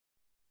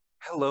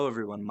Hello,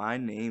 everyone. My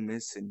name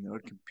is Senor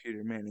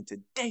Computer Man, and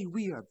today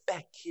we are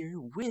back here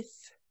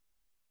with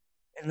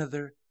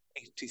another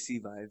HTC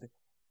Vive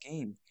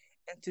game.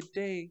 And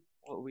today,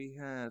 what we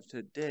have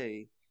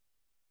today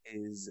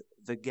is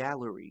the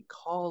Gallery,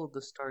 Call of the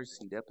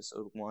Starseed,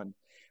 Episode 1.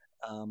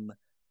 Um,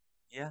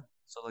 yeah,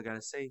 that's all I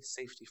gotta say.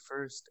 Safety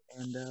first,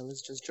 and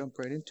let's just jump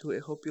right into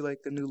it. Hope you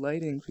like the new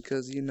lighting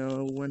because,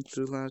 went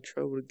through a lot of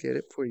trouble to get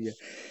it for you.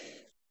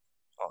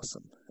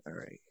 Awesome.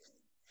 Alright,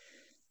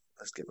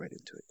 let's get right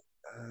into it.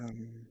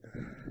 Boom.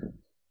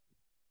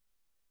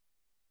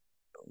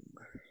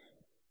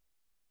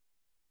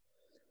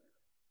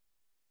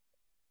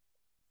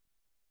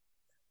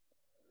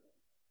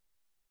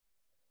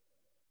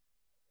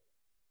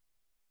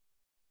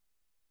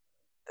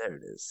 There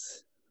it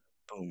is.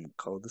 Boom.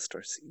 Call the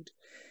Starseed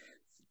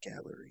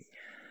Gallery.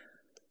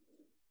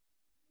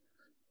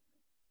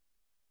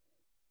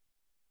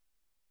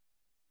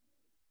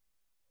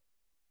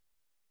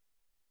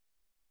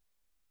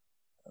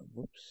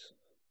 Whoops.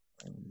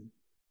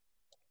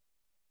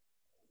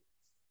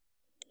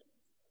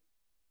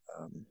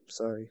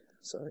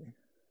 Sorry.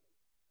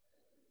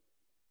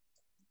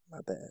 My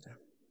bad.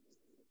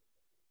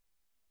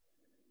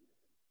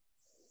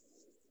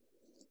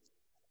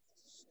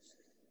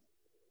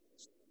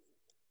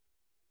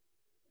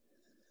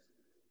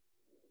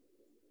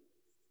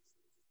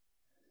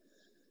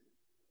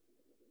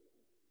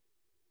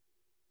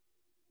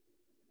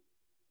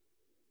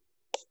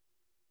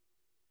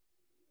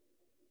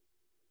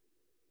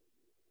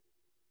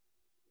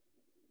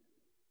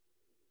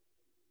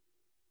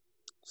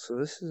 So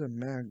this is a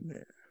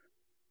magnet,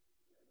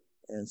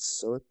 and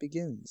so it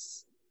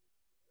begins.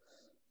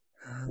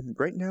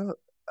 Right now,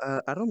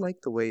 I don't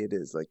like the way it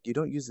is. Like, you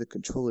don't use the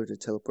controller to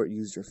teleport, you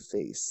use your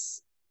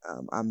face.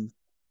 I'm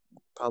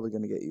probably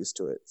gonna get used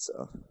to it,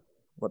 so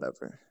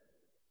whatever.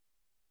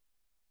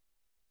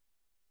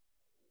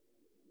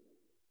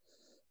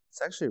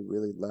 It's actually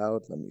really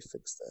loud. Let me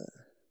fix that.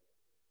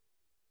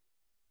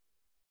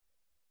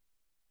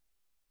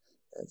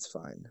 It's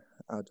fine.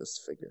 I'll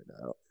just figure it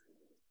out.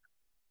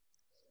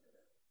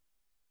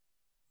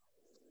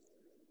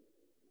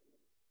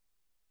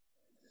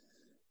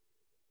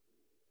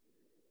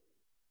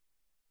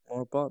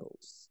 More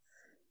bottles.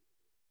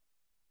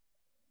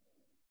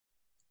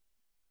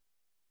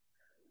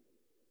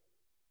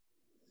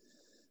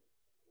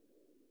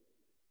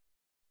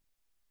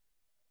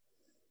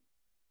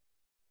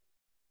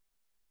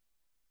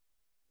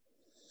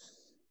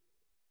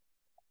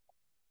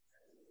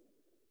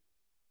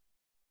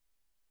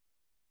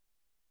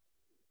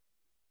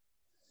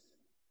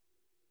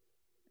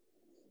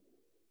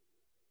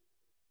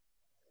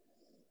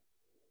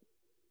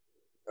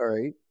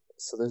 Alright,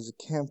 so there's a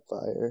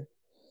campfire.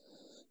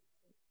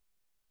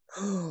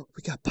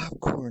 We got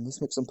popcorn.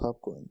 Let's make some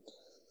popcorn.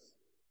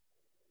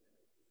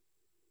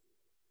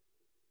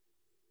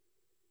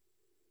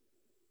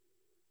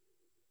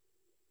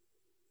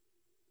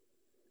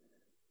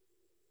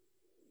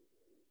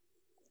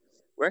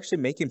 We're actually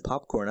making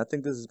popcorn. I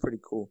think this is pretty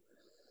cool.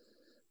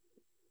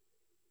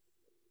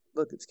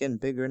 Look, it's getting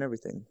bigger and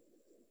everything.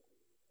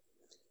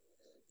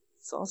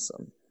 It's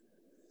awesome.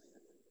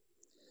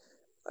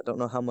 I don't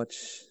know how much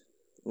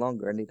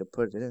longer I need to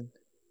put it in.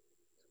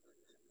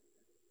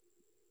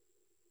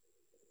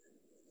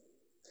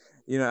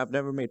 I've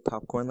never made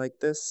popcorn like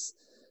this,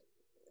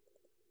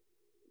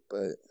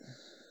 but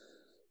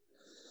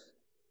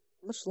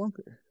how much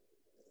longer?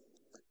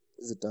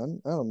 Is it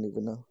done? I don't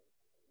even know.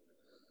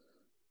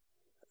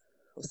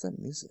 What's that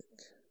music?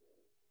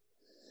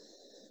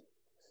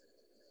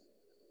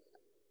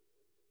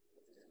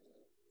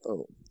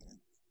 Oh,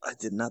 I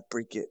did not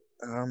break it.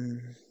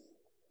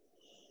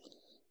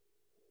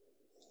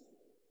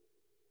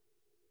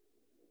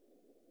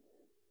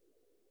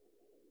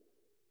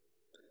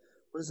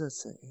 What does that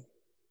say?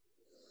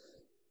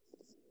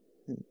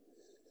 Hmm.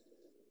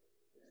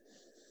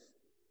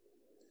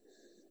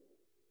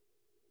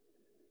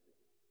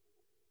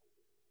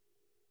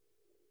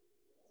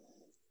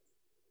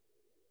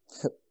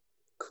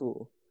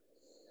 Cool.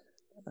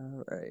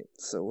 Alright,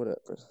 so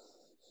whatever.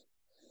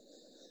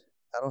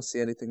 I don't see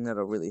anything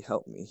that'll really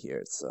help me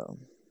here, so.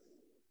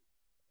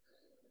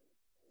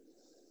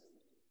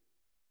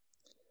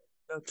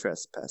 No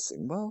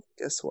trespassing. Well,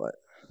 guess what?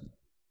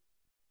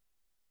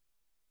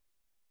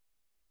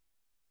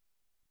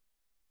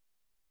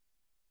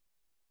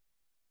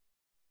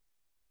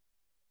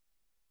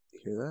 You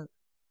hear that?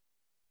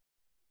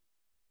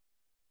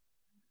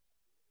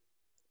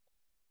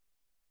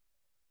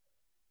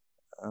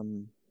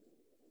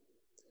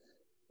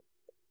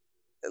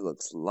 It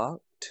looks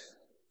locked.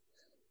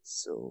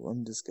 So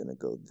I'm just gonna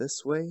go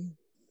this way.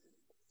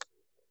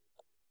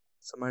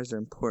 Some items are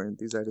important.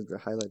 These items are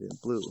highlighted in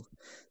blue.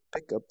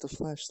 Pick up the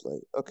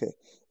flashlight. Okay,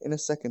 in a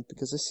second,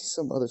 because I see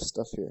some other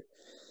stuff here.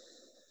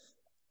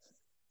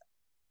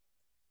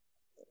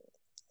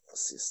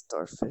 Let's see,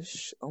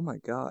 starfish. Oh my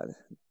god.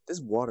 This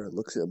water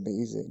looks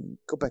amazing.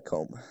 Go back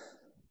home.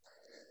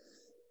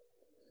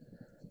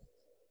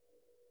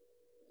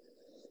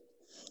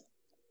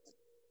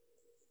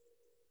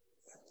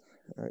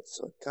 Alright,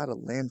 so I got a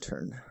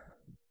lantern.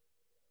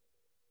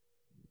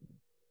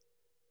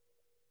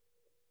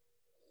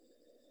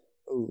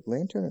 Oh,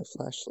 lantern and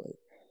flashlight.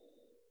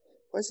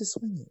 Why is it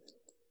swinging?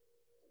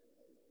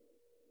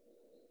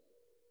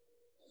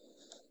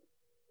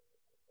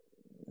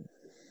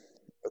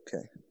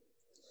 Okay.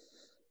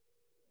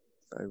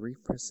 By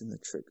repressing the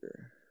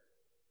trigger.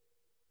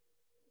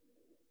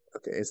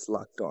 Okay, it's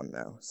locked on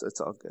now, so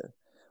it's all good.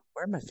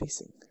 Where am I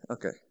facing?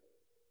 Okay.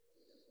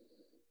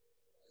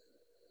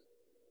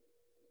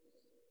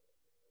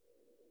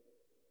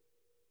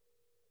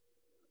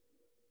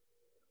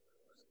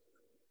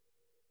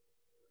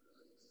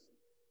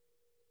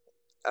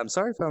 I'm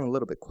sorry if I'm a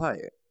little bit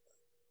quiet.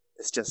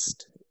 It's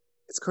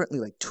currently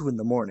like 2 in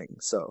the morning,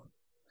 so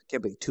I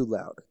can't be too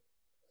loud.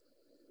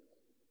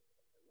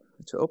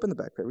 To open the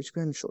backpack, reach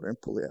behind your shoulder and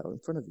pull it out in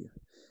front of you.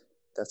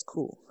 That's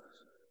cool.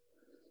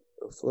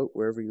 It'll float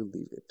wherever you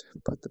leave it.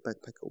 Put the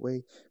backpack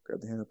away,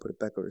 grab the handle, put it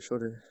back over your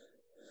shoulder.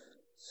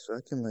 So I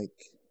can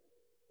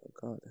oh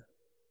god.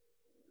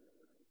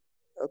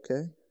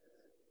 Okay.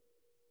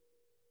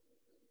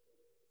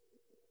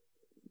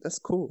 That's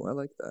cool, I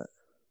like that.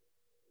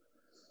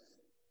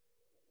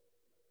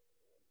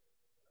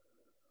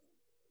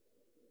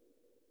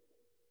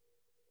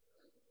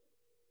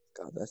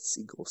 God, that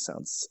seagull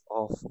sounds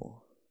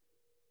awful.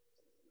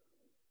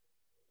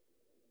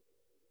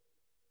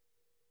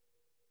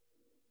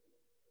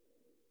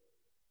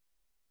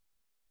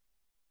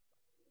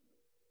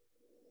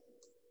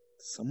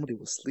 Somebody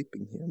was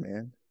sleeping here,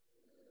 man.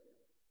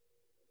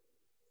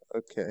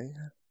 Okay.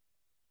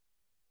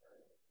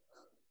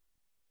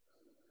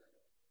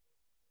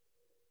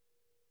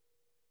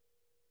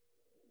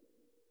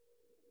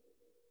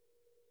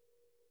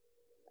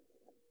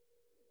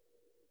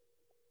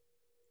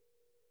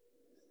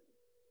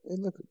 Hey,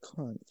 look, a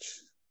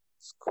conch.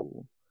 It's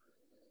cool.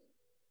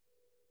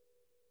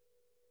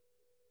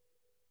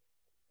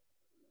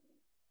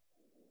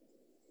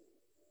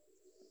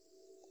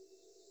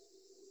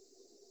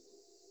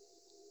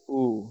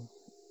 Ooh.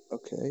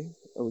 Okay.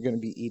 Are we gonna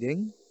be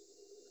eating?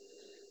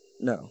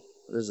 No.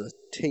 There's a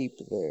tape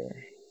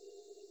there.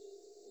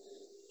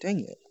 Dang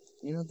it.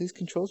 You know, these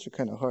controls are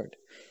kind of hard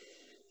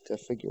to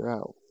figure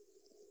out.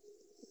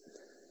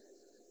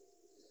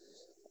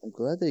 I'm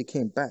glad that he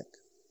came back,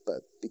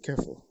 but be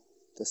careful.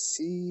 The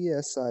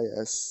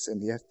CSIS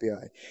and the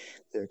FBI,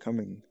 they're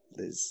coming,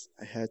 Liz.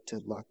 I had to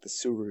lock the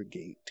sewer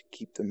gate to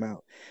keep them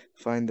out.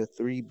 Find the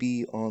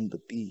 3B on the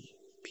B.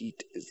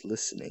 Pete is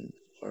listening.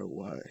 Or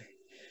why?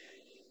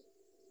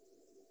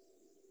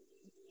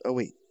 Oh,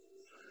 wait.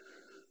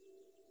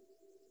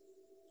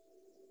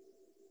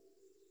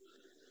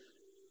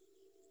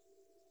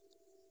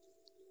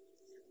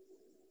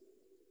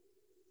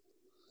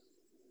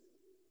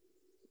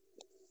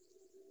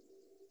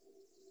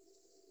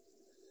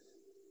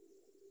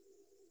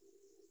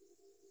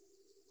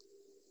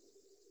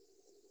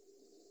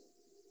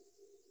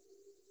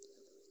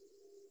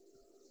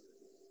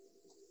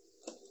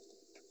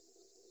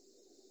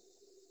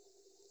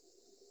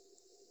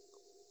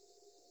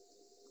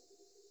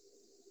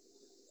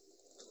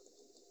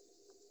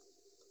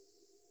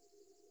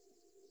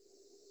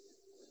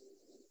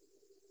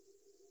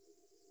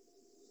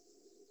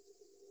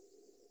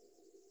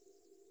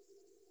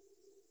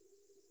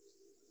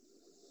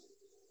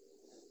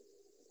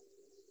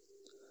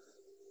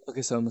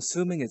 Okay, so I'm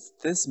assuming it's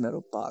this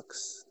metal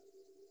box.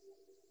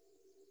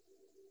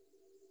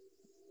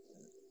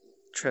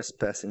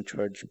 Trespassing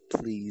charge,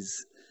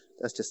 please.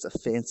 That's just a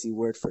fancy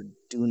word for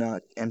do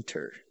not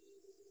enter.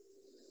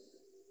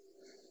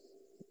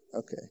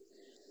 Okay.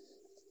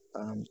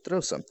 Throw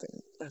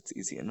something. That's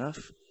easy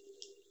enough.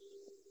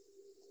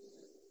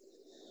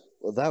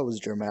 Well, that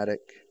was dramatic.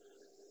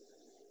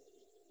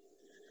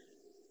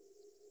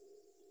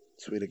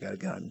 Sweet, I got a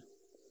gun.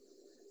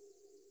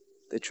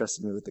 They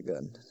trusted me with the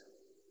gun.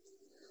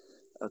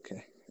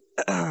 Okay.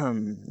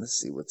 Let's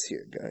see what's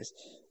here, guys.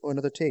 Oh,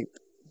 another tape.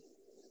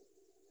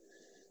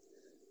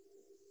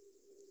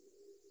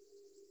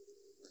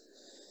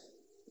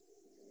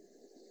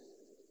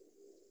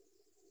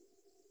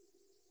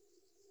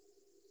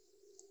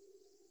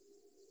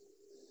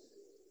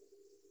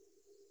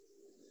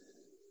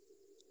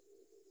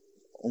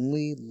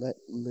 Only let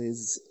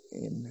Liz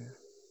in.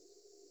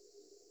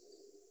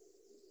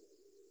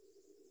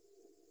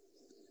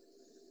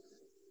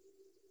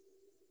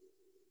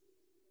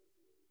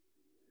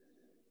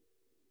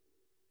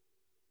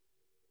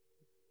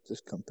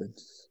 Just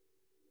compass.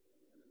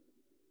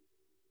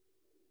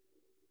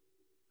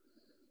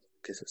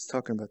 Okay, so it's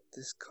talking about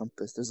this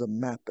compass. There's a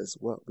map as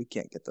well. We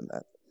can't get the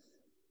map.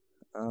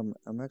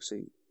 I'm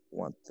actually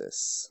want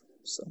this.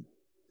 So.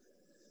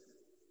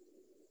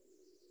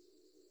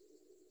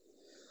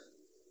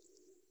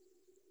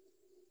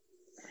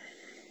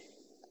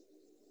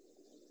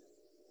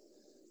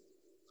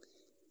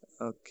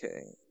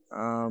 Okay.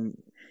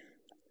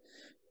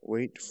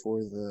 Wait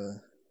for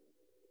the.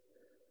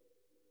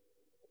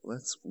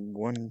 Let's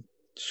one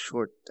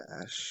short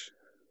dash.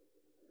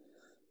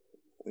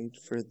 Wait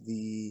for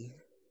the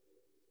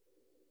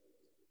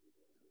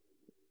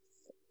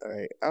All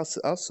right,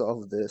 I'll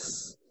solve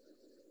this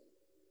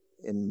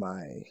in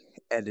my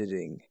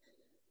editing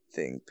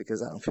thing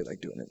because I don't feel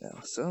like doing it now.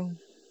 So,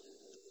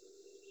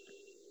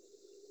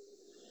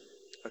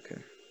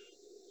 okay.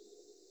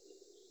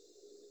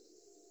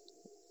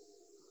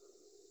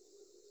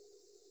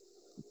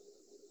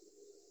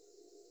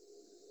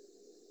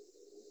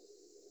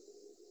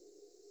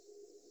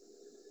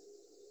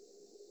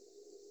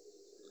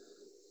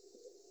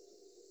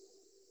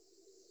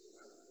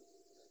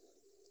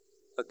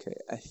 Okay,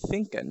 I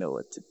think I know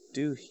what to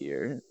do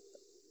here.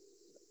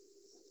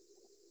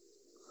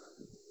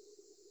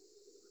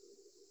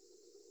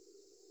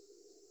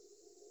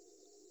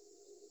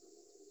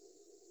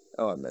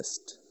 Oh, I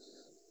missed.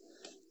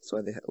 That's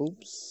why they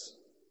oops.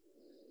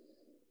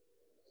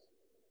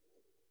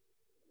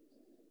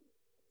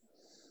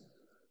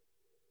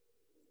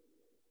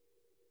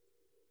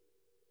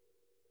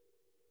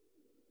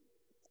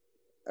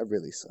 I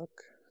really suck.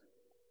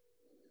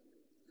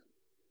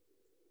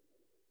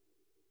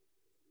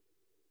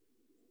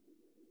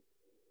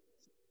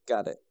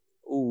 Got it.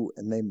 Ooh,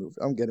 and they moved.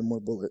 I'm getting more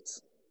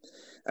bullets.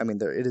 I mean,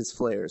 there it is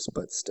flares,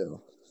 but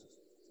still.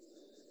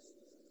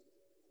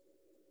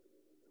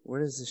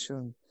 Where is this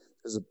showing?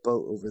 There's a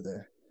boat over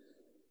there.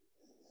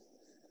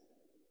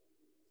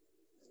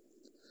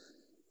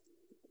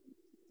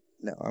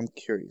 Now, I'm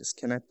curious.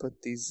 Can I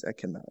put these? I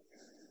cannot.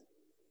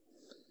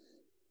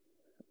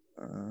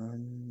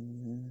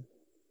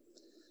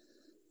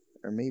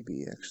 Or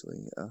maybe,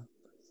 actually,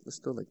 let's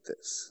go like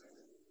this.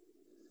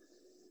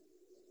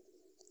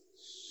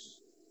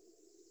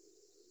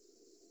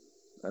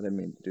 I didn't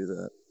mean to do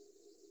that.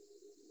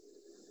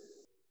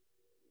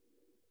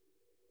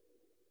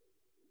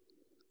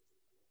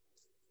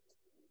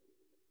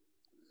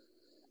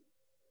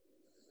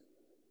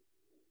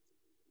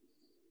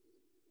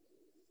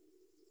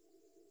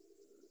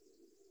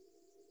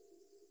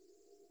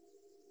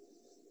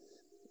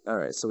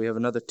 Alright, so we have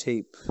another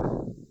tape.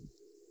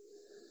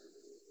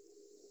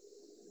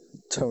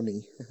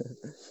 Tony.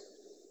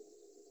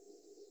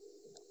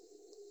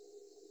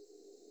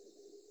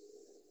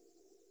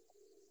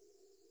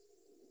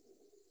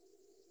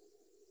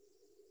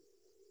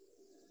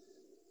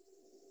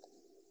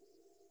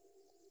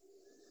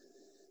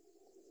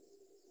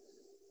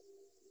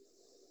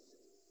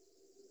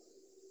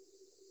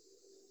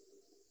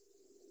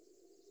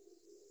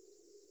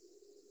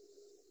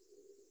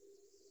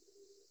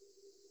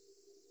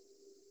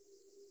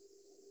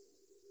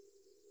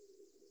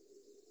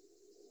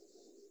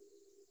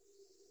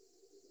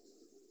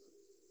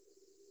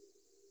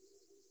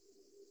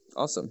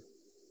 Awesome.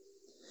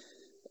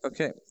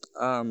 Okay.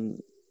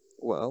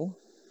 Well.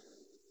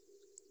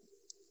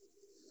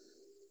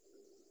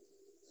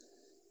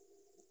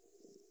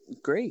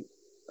 Great.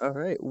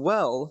 Alright.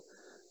 Well,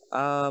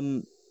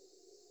 um,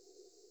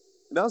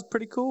 that was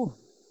pretty cool.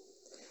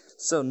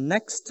 So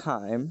next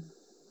time,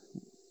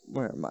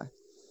 where am I?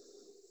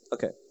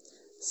 Okay.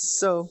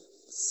 So,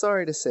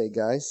 sorry to say,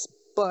 guys,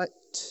 but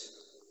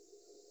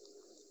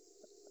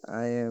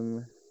I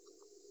am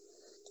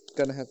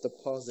gonna have to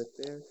pause it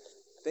there.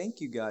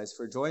 Thank you guys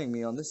for joining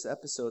me on this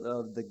episode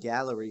of The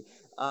Gallery.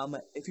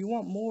 If you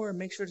want more,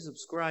 make sure to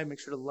subscribe, make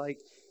sure to like,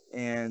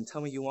 and tell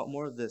me you want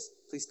more of this.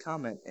 Please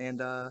comment, and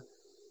there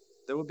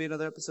will be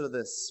another episode of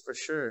this for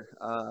sure.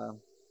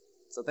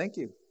 So thank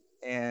you,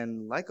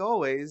 and like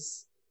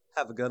always,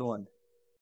 have a good one.